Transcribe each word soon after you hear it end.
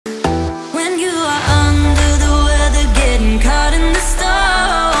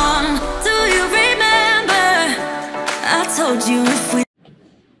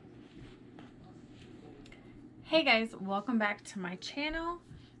guys, welcome back to my channel.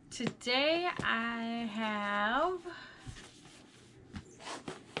 Today I have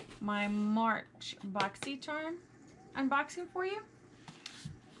my March Boxy charm unboxing for you.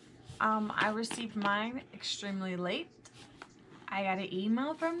 I received mine extremely late. I got an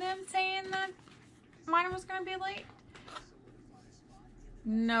email from them saying that mine was going to be late.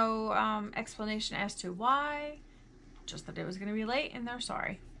 No explanation as to why, just that it was going to be late and they're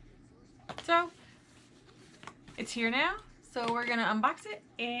sorry. So it's here now, so we're gonna unbox it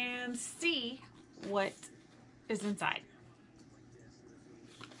and see what is inside.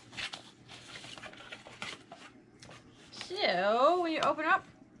 So when you open up,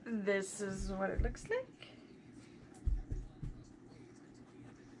 this is what it looks like.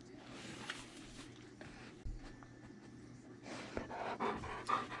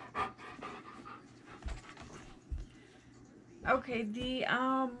 Okay, the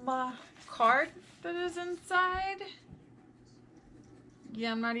card that is inside.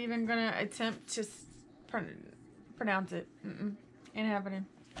 Yeah, I'm not even gonna attempt to pronounce it. Ain't happening.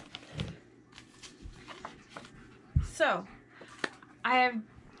 So, I have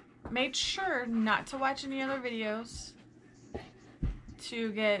made sure not to watch any other videos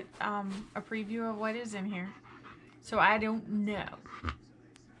to get a preview of what is in here. So I don't know.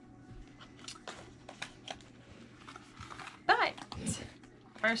 But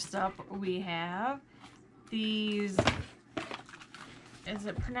first up, we have these. Is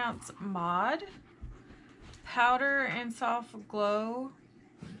it pronounced mod? Powder and soft glow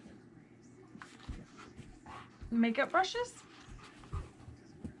makeup brushes.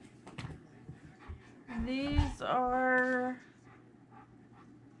 These are,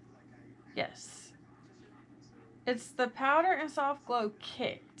 yes, it's the powder and soft glow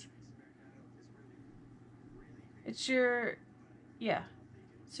kit. It's your, yeah,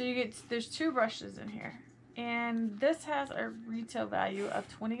 so you get, there's 2 brushes in here. And this has a retail value of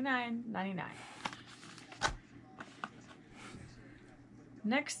 $29.99.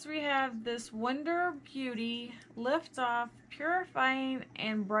 Next we have this Wonder Beauty Lift Off Purifying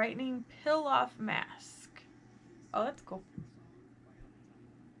and Brightening Peel Off Mask. Oh, that's cool.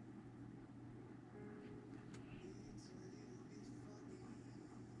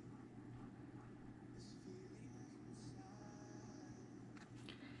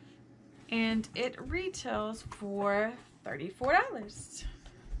 And it retails for $34.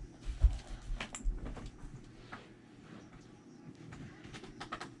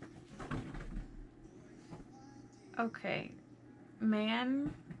 Okay,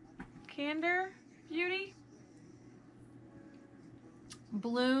 Man Candor Beauty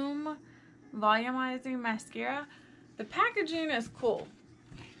Bloom Volumizing Mascara. The packaging is cool.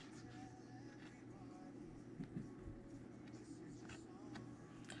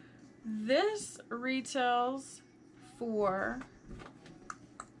 This retails for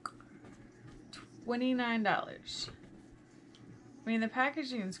 $29. I mean, the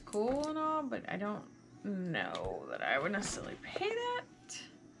packaging is cool and all, but I don't know that I would necessarily pay that.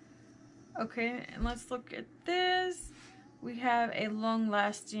 Okay, and let's look at this. We have a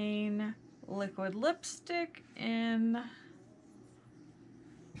long-lasting liquid lipstick in,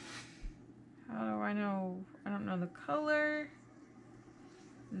 how do I know? I don't know the color.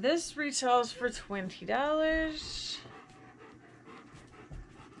 This retails for $20.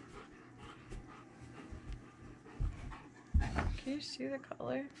 Can you see the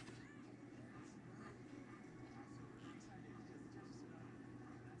color?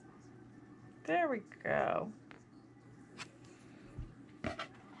 There we go.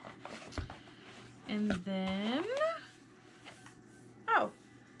 And then, oh,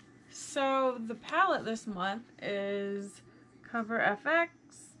 so the palette this month is Cover FX,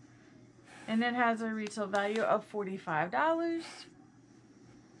 and it has a retail value of $45.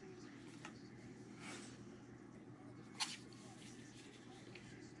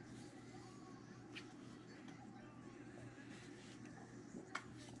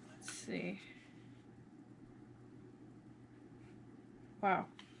 Let's see. Wow.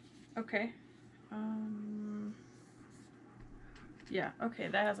 Okay. Yeah, okay,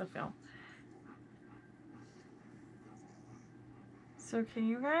 that has a film. So can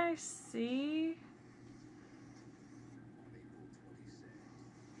you guys see?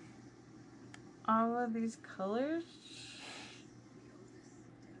 All of these colors?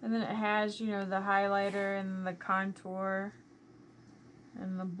 And then it has, you know, the highlighter and the contour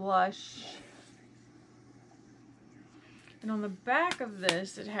and the blush. And on the back of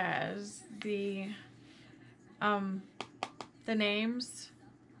this, it has the names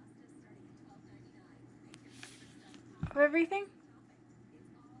of everything.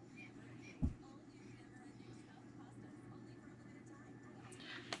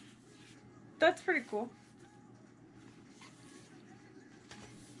 that's pretty cool.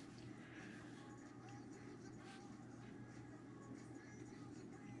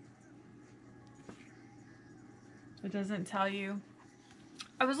 It doesn't tell you.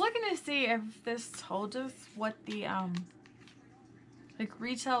 I was looking to see if this told us what the like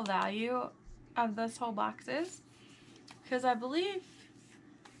retail value of this whole box is, because I believe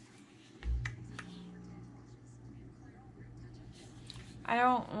I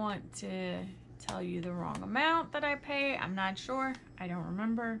don't want to tell you the wrong amount that I pay. I'm not sure. I don't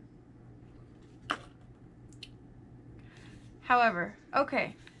remember. However,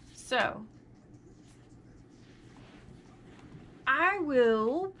 okay, so I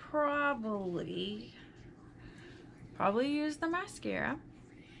will probably use the mascara.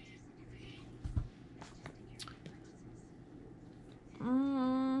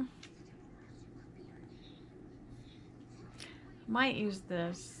 Might use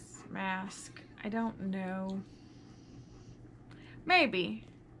this mask. I don't know. Maybe.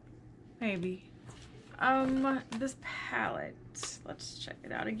 This palette. Let's check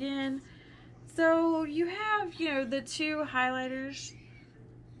it out again. So you have, you know, the two highlighters,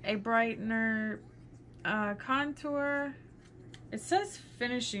 a brightener, contour. It says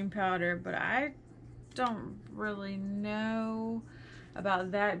finishing powder, but I don't really know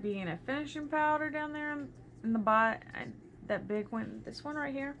about that being a finishing powder down there in the bot. That big one, this one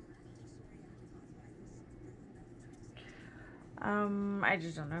right here. I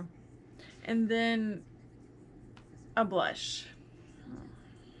just don't know. And then a blush.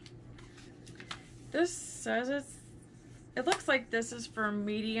 This says it looks like this is for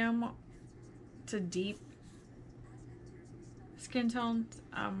medium to deep skin tones.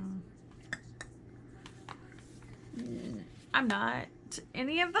 I'm not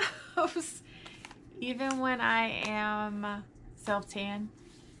any of those. Even when I am self-tan,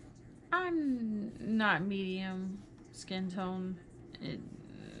 I'm not medium skin tone.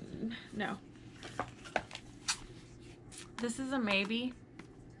 No. This is a maybe.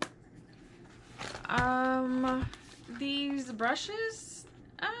 These brushes,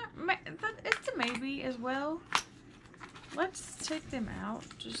 it's a maybe as well. Let's take them out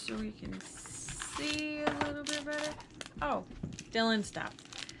just so we can see a little bit better. Oh, Dylan, stop.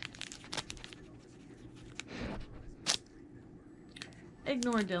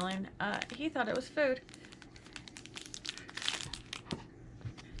 Ignore Dylan. He thought it was food.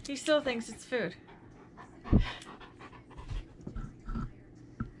 He still thinks it's food.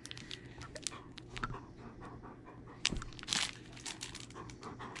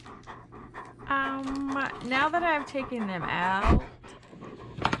 Now that I've taken them out,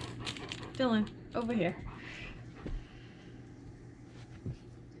 Dylan, over here.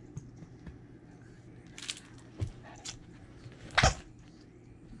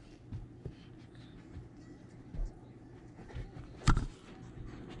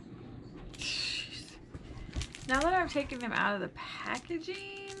 Now that I've taken them out of the packaging,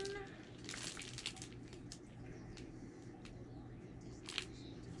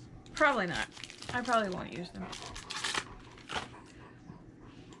 probably not. I probably won't use them.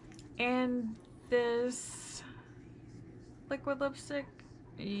 And this liquid lipstick,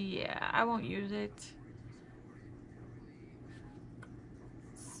 yeah, I won't use it.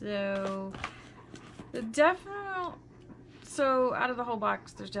 So out of the whole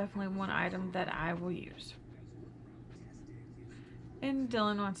box, there's definitely one item that I will use. And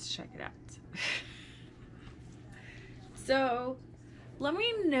Dylan wants to check it out. So let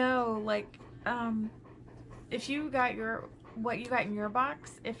me know, like, if you got what you got in your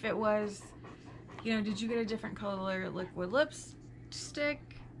box. If it was, you know, did you get a different color liquid lipstick?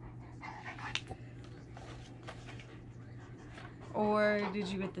 Or did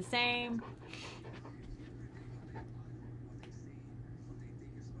you get the same?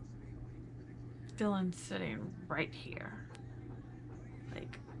 Dylan's sitting right here.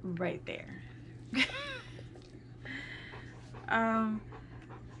 Like, right there.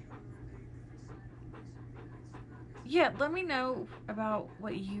 Yeah, let me know about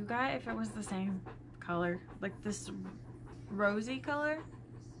what you got, if it was the same color, like this rosy color.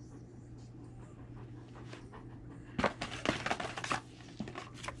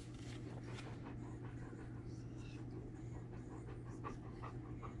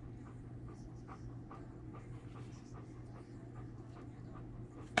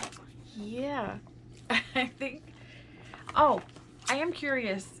 Yeah, I think, oh, I am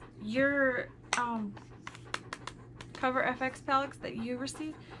curious, your Cover FX palettes that you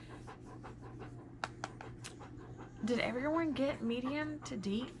received, did everyone get medium to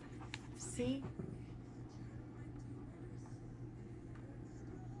deep? See?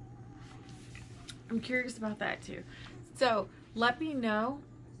 I'm curious about that too. So let me know.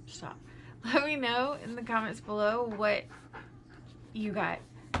 Stop. Let me know in the comments below what you got.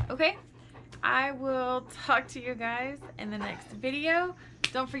 Okay? I will talk to you guys in the next video.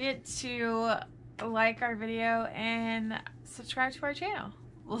 Don't forget to like our video and subscribe to our channel.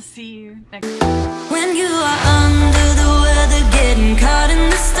 We'll see you next time. When you are under the weather, getting caught